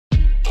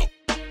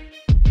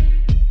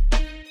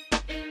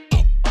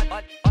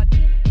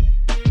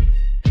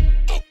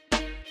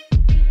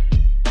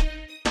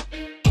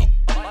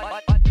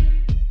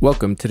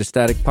Welcome to the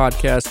Static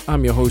Podcast.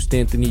 I'm your host,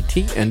 Anthony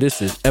T, and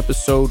this is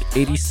episode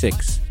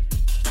 86.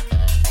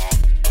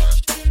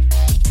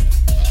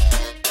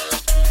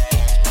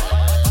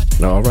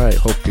 All right,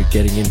 hope you're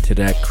getting into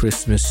that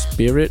Christmas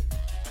spirit.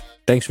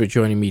 Thanks for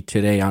joining me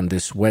today on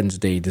this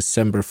Wednesday,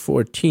 December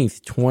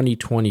 14th,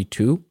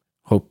 2022.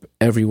 Hope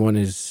everyone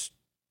is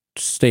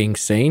staying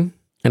sane.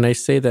 And I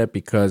say that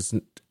because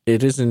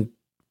it isn't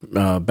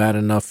bad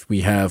enough.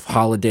 We have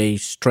holiday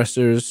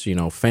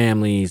stressors,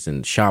 families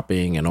and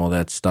shopping and all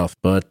that stuff.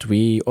 But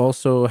we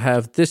also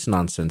have this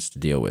nonsense to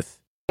deal with.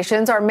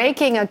 Are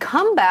making a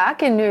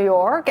comeback in New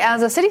York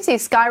as the city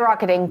sees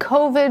skyrocketing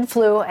COVID,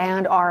 flu,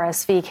 and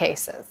RSV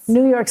cases.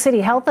 New York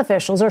City health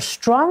officials are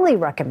strongly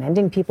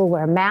recommending people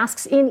wear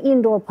masks in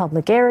indoor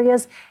public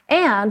areas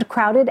and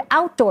crowded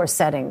outdoor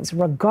settings,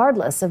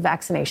 regardless of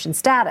vaccination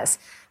status.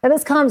 Now,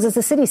 this comes as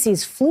the city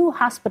sees flu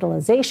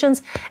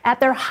hospitalizations at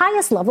their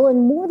highest level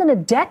in more than a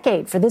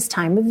decade for this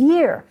time of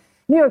year.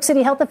 New York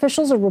City health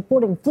officials are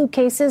reporting flu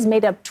cases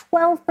made up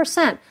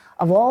 12%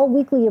 of all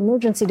weekly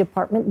emergency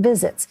department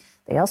visits.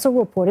 They also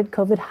reported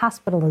COVID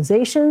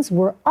hospitalizations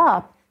were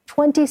up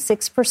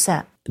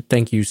 26%.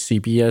 Thank you,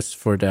 CBS,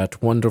 for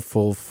that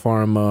wonderful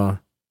pharma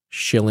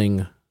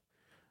shilling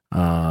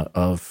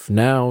of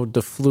now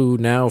the flu,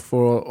 now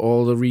for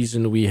all the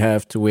reason we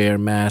have to wear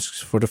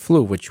masks for the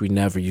flu, which we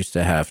never used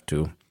to have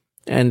to.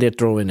 And they're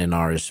throwing an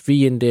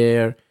RSV in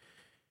there.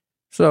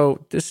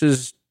 So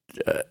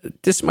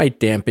this might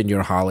dampen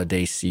your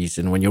holiday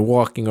season when you're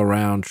walking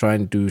around trying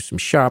to do some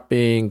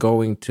shopping,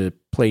 going to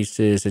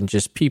places, and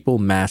just people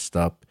masked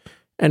up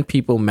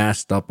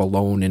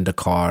alone in the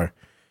car.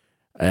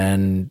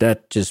 And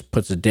that just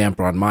puts a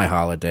damper on my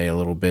holiday a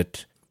little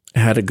bit. I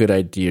had a good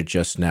idea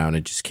just now, and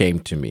it just came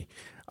to me.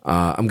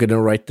 I'm going to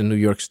write the New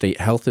York State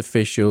health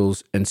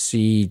officials and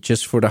see,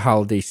 just for the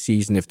holiday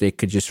season, if they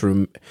could just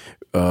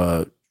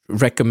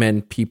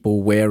recommend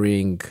people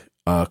wearing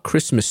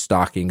Christmas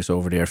stockings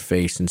over their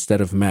face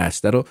instead of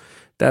masks.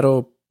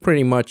 That'll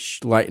pretty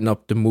much lighten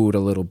up the mood a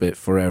little bit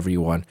for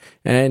everyone.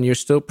 And you're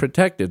still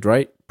protected,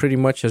 right? Pretty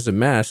much as a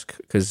mask,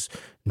 because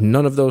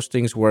none of those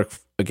things work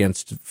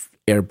against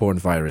airborne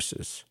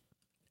viruses.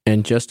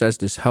 And just as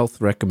this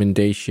health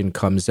recommendation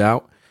comes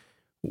out,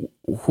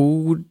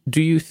 who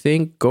do you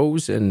think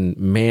goes and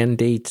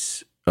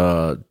mandates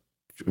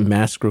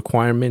mask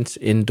requirements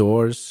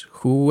indoors?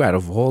 Who out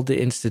of all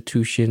the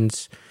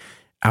institutions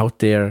out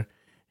there?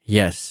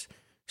 Yes,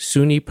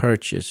 SUNY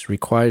Purchase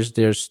requires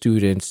their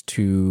students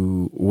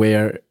to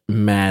wear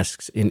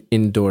masks in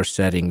indoor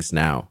settings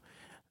now.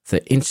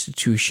 The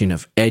institution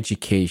of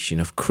education,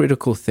 of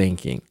critical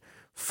thinking,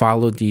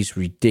 followed these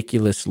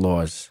ridiculous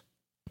laws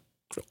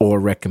or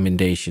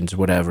recommendations,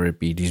 whatever it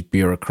be, these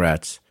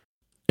bureaucrats.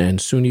 And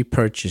SUNY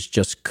Purchase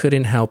just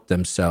couldn't help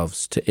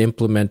themselves to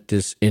implement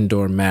this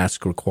indoor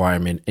mask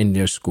requirement in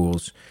their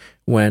schools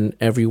when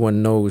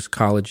everyone knows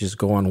colleges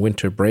go on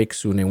winter break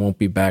soon and won't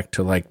be back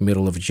to like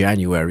middle of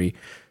January.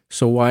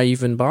 So why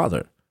even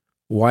bother?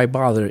 Why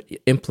bother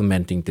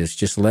implementing this?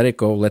 Just let it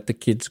go. Let the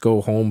kids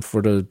go home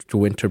for the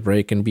winter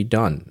break and be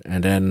done.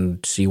 And then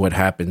see what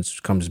happens,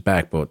 comes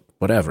back. But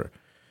whatever.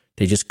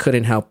 They just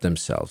couldn't help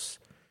themselves.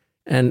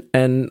 And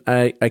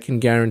I can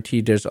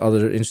guarantee there's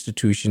other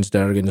institutions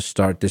that are going to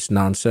start this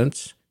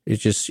nonsense.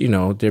 It's just,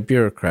 they're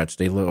bureaucrats.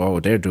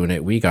 They're doing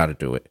it. We got to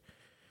do it.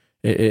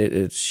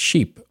 It's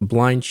sheep,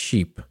 blind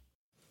sheep.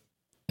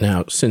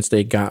 Now, since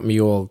they got me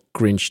all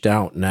grinched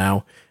out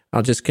now,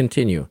 I'll just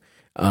continue.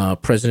 Your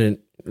President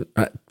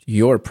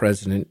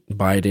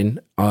Biden,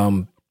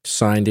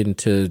 signed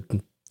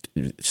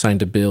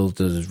a bill,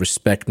 the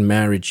Respect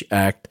Marriage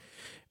Act,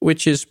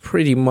 which is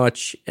pretty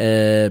much,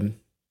 an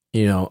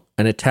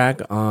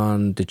attack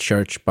on the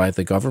church by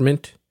the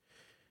government.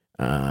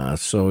 But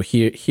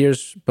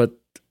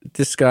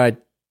this guy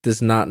does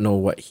not know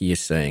what he is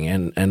saying.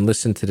 And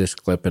listen to this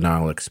clip and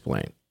I'll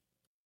explain.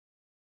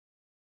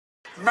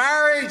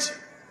 Marriage,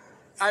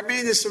 I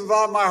mean this from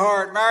all my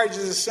heart. Marriage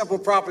is a simple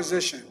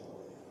proposition.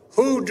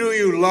 Who do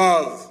you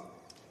love?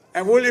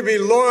 And will you be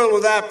loyal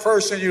to that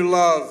person you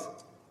love?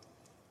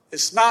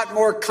 It's not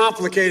more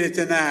complicated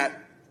than that.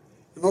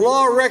 And the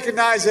law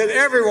recognizes that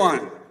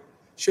everyone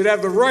should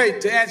have the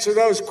right to answer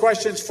those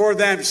questions for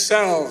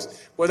themselves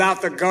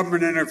without the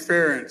government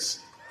interference.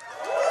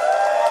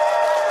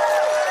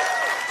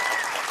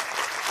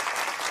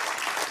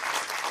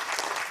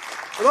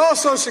 It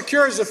also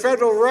secures the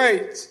federal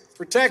rights,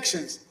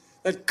 protections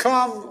that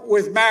come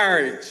with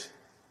marriage.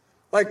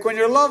 Like when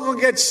your loved one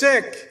gets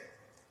sick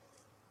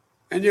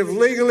and you've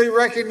legally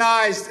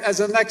recognized as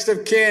a next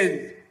of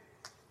kin.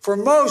 For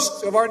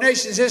most of our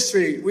nation's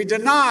history, we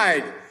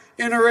denied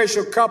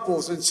interracial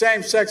couples and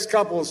same-sex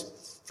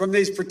couples from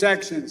these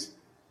protections.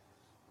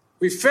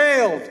 We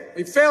failed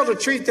to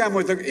treat them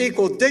with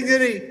equal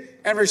dignity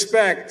and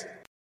respect.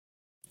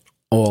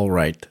 All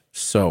right,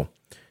 so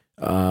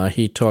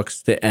he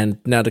talks to end.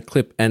 Now the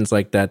clip ends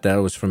like that. That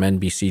was from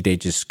NBC. They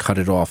just cut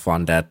it off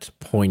on that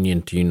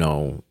poignant,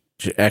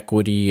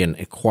 equity and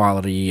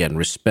equality and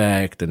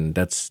respect, and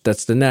that's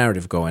the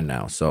narrative going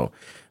now. So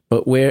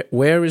But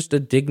where is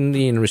the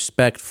dignity and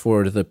respect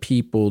for the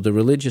people, the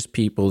religious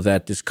people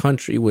that this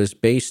country was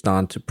based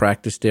on to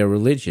practice their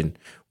religion?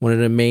 One of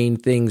the main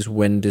things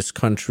why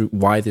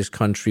this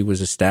country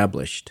was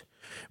established,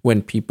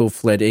 when people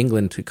fled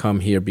England to come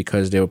here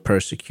because they were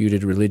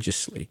persecuted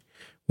religiously.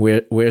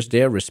 Where's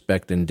their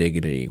respect and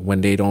dignity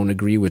when they don't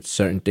agree with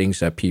certain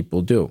things that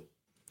people do?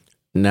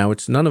 Now,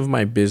 it's none of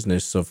my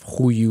business of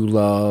who you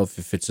love,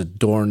 if it's a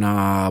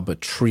doorknob, a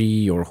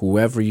tree, or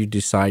whoever you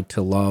decide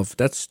to love.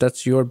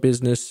 That's your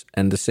business.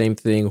 And the same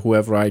thing,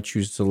 whoever I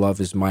choose to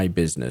love is my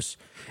business.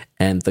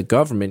 And the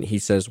government, he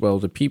says, well,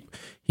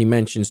 he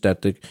mentions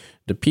that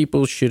the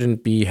people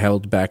shouldn't be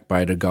held back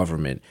by the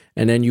government.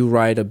 And then you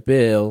write a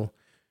bill,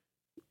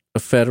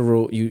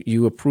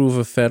 you approve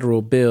a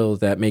federal bill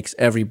that makes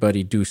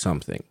everybody do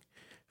something.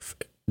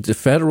 The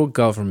federal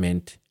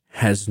government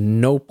has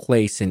no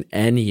place in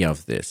any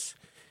of this.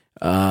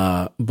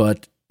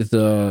 But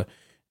the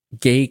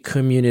gay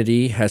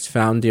community has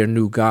found their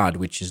new god,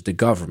 which is the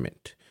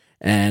government.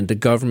 And the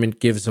government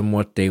gives them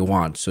what they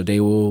want. So they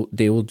will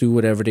do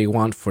whatever they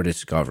want for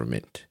this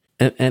government.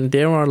 And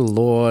there are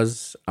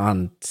laws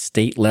on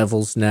state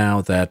levels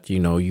now that,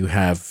 you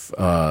have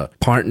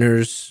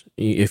partners.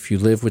 If you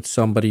live with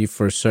somebody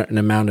for a certain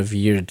amount of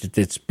years,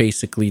 it's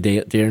basically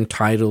they're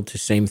entitled to the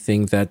same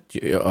thing that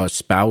a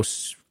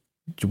spouse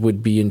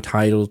would be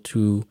entitled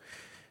to.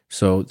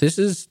 So this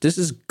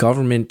is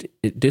government.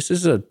 This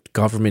is a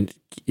government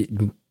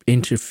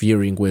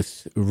interfering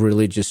with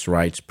religious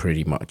rights,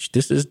 pretty much.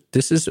 This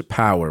is a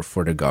power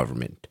for the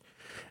government,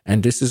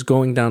 and this is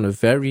going down a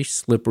very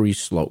slippery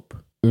slope.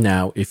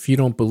 Now, if you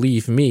don't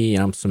believe me,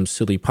 I'm some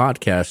silly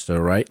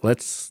podcaster, right?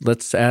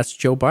 Let's ask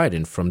Joe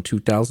Biden from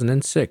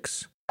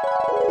 2006.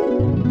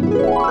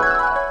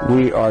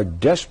 We are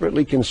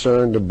desperately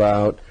concerned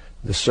about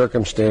the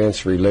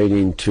circumstance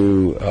relating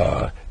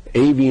to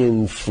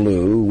avian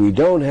flu. We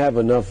don't have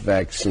enough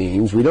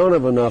vaccines. We don't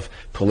have enough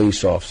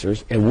police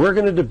officers. And we're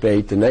going to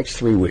debate the next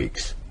 3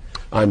 weeks,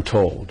 I'm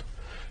told,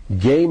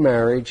 gay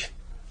marriage,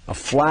 a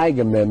flag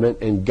amendment,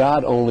 and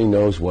God only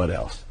knows what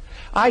else.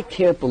 I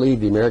can't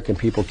believe the American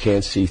people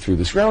can't see through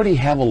this. We already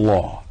have a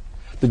law,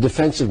 the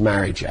Defense of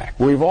Marriage Act,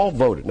 where we've all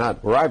voted,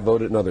 not where I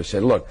voted and others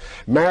said, look,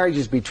 marriage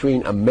is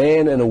between a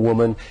man and a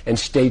woman, and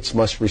states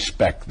must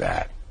respect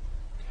that.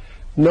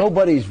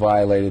 Nobody's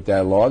violated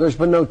that law. There's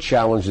been no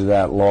challenge to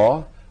that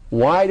law.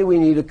 Why do we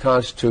need a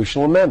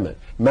constitutional amendment?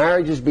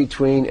 Marriage is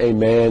between a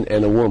man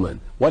and a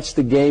woman. What's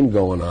the game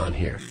going on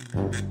here?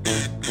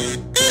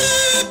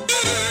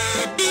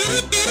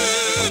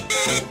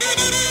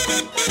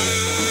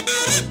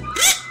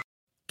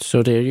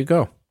 So there you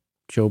go.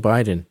 Joe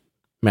Biden.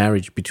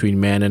 Marriage between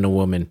man and a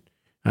woman.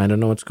 I don't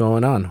know what's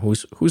going on.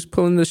 Who's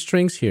pulling the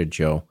strings here,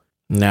 Joe?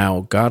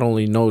 Now, God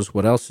only knows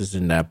what else is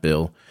in that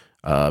bill,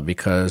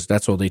 because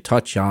that's all they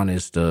touch on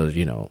is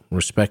the,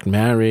 respect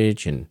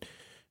marriage,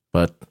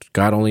 but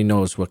God only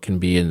knows what can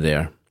be in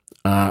there.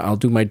 I'll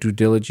do my due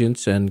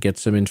diligence and get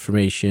some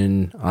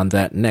information on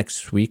that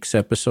next week's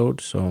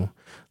episode, so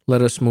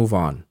let us move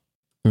on.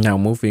 Now,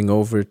 moving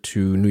over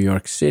to New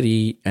York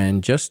City,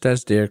 and just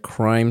as their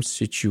crime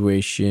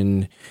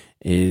situation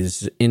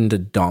is in the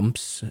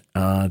dumps,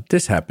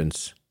 this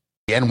happens.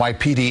 The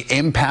NYPD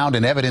impound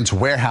and evidence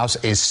warehouse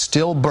is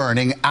still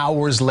burning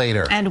hours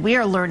later. And we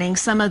are learning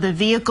some of the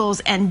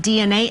vehicles and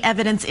DNA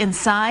evidence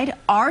inside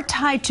are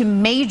tied to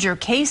major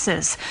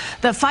cases.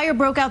 The fire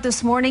broke out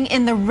this morning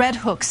in the Red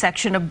Hook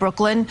section of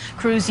Brooklyn.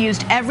 Crews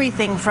used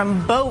everything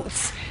from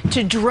boats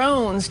to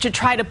drones to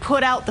try to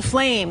put out the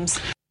flames.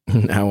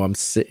 Now I'm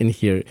sitting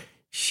here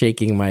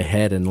shaking my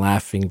head and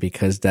laughing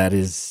because that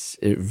is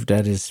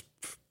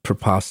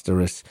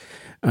preposterous.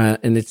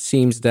 And it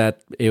seems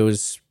that it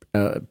was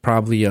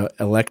probably an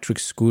electric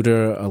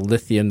scooter, a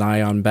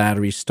lithium-ion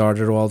battery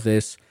started all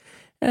this.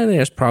 And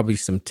there's probably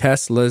some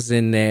Teslas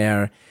in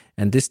there.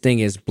 And this thing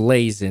is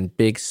blazing,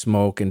 big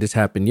smoke. And this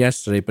happened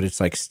yesterday, but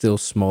it's like still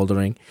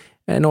smoldering.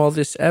 And all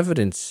this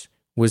evidence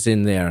was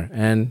in there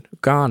and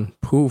gone,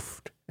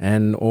 poofed.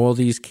 And all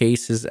these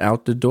cases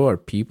out the door.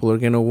 People are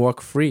going to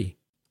walk free.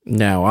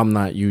 Now, I'm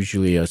not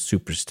usually a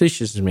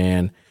superstitious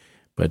man,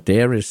 but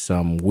there is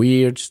some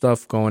weird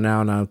stuff going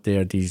on out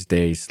there these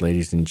days,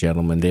 ladies and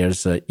gentlemen.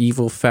 There's an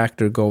evil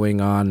factor going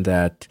on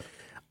that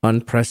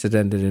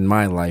unprecedented in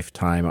my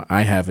lifetime.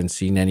 I haven't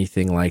seen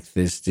anything like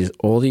this.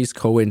 All these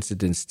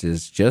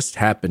coincidences just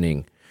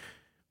happening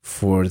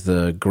for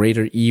the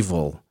greater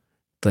evil,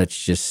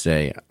 let's just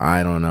say.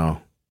 I don't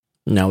know.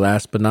 Now,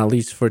 last but not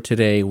least for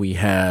today, we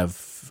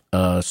have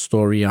a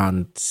story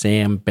on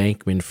Sam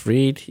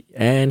Bankman-Fried,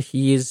 and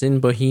he is in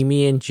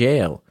Bohemian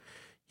jail.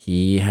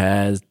 He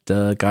has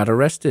got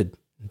arrested.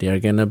 They're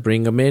going to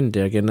bring him in.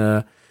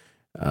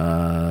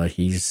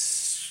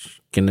 He's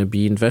going to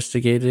be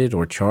investigated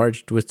or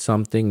charged with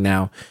something.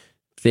 Now,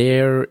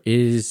 there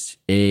is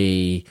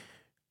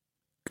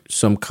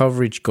some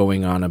coverage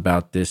going on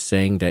about this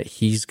saying that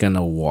he's going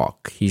to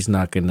walk. He's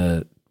not going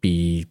to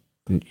be,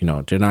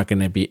 they're not going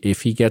to be,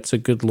 if he gets a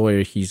good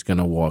lawyer, he's going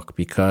to walk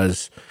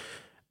because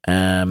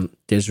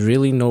There's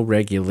really no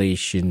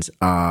regulations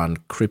on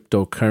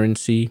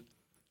cryptocurrency,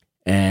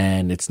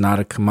 and it's not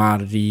a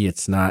commodity.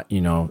 It's not,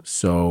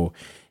 so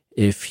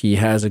if he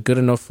has a good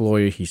enough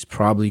lawyer, he's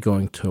probably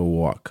going to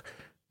walk.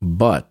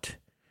 But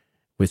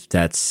with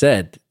that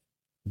said,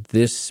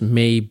 this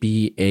may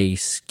be a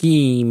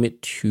scheme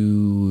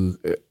to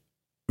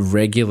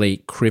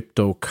regulate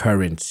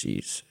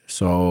cryptocurrencies.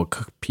 So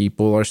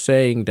people are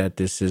saying that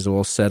this is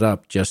all set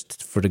up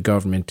just for the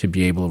government to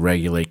be able to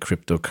regulate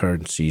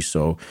cryptocurrency.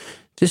 So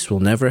this will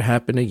never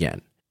happen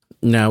again.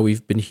 Now,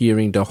 we've been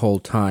hearing the whole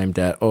time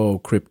that,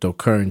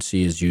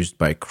 cryptocurrency is used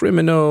by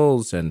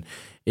criminals, and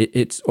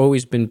it's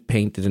always been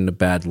painted in a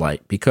bad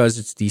light because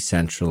it's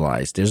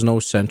decentralized. There's no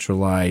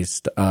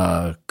centralized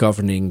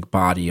governing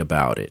body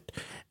about it.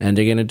 And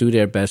they're going to do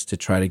their best to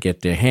try to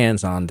get their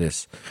hands on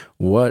this.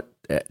 What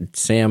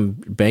Sam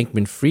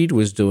Bankman-Fried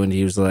was doing,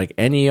 he was like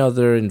any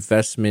other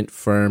investment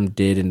firm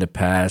did in the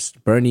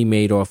past. Bernie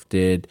Madoff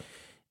did.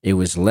 It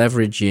was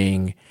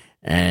leveraging,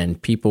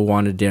 and people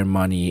wanted their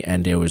money,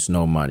 and there was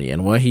no money.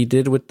 And what he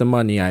did with the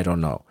money, I don't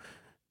know.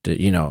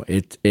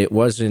 It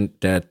wasn't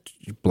that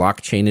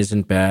blockchain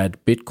isn't bad,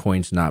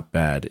 Bitcoin's not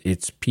bad.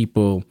 It's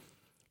people.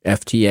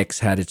 FTX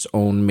had its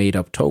own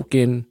made-up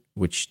token,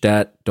 which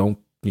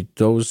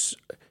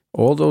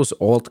all those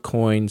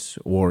altcoins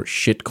or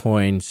shit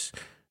coins,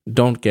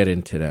 don't get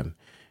into them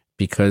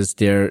because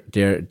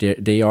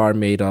they are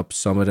made up.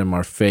 Some of them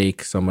are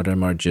fake. Some of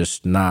them are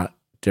just not.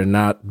 They're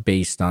not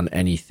based on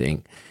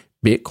anything.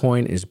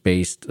 Bitcoin is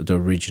based the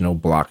original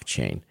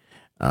blockchain.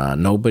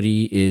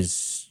 Nobody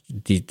is.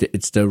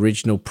 It's the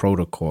original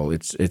protocol.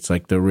 It's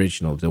like the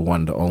original, the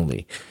one, the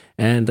only.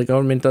 And the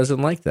government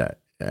doesn't like that,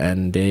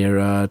 and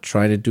they're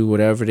trying to do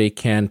whatever they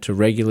can to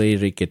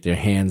regulate it, get their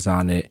hands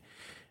on it.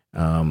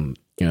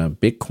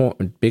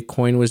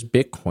 Bitcoin was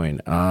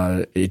Bitcoin.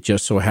 It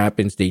just so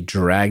happens they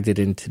dragged it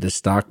into the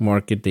stock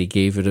market. They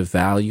gave it a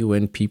value,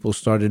 and people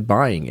started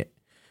buying it.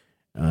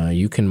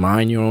 You can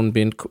mine your own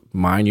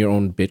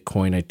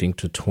Bitcoin. I think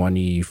to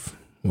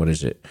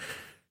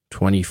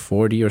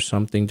 2040 or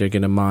something. They're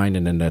gonna mine,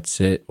 and then that's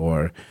it.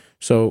 Or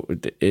so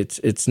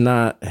it's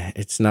not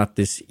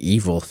this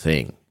evil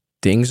thing.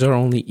 Things are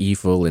only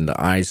evil in the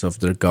eyes of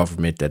the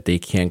government that they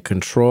can't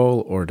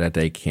control or that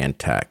they can't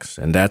tax,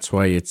 and that's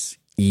why it's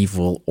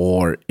evil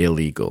or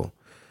illegal.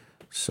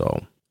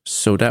 So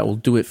that will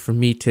do it for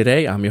me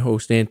today. I'm your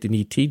host,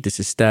 Anthony T. This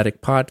is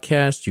Static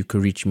Podcast. You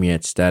can reach me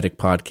at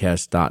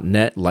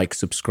staticpodcast.net. Like,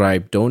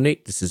 subscribe,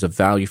 donate. This is a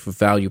value for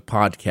value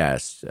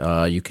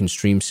podcast. You can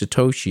stream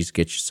Satoshis.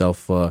 Get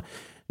yourself a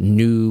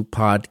new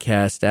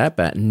podcast app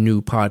at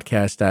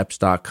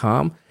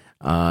newpodcastapps.com.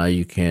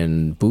 You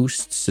can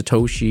boost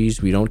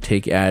Satoshis. We don't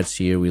take ads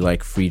here. We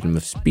like freedom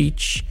of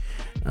speech.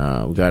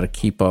 We got to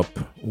keep up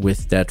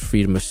with that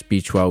freedom of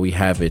speech while we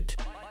have it.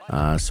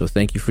 So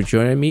thank you for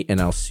joining me,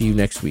 and I'll see you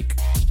next week.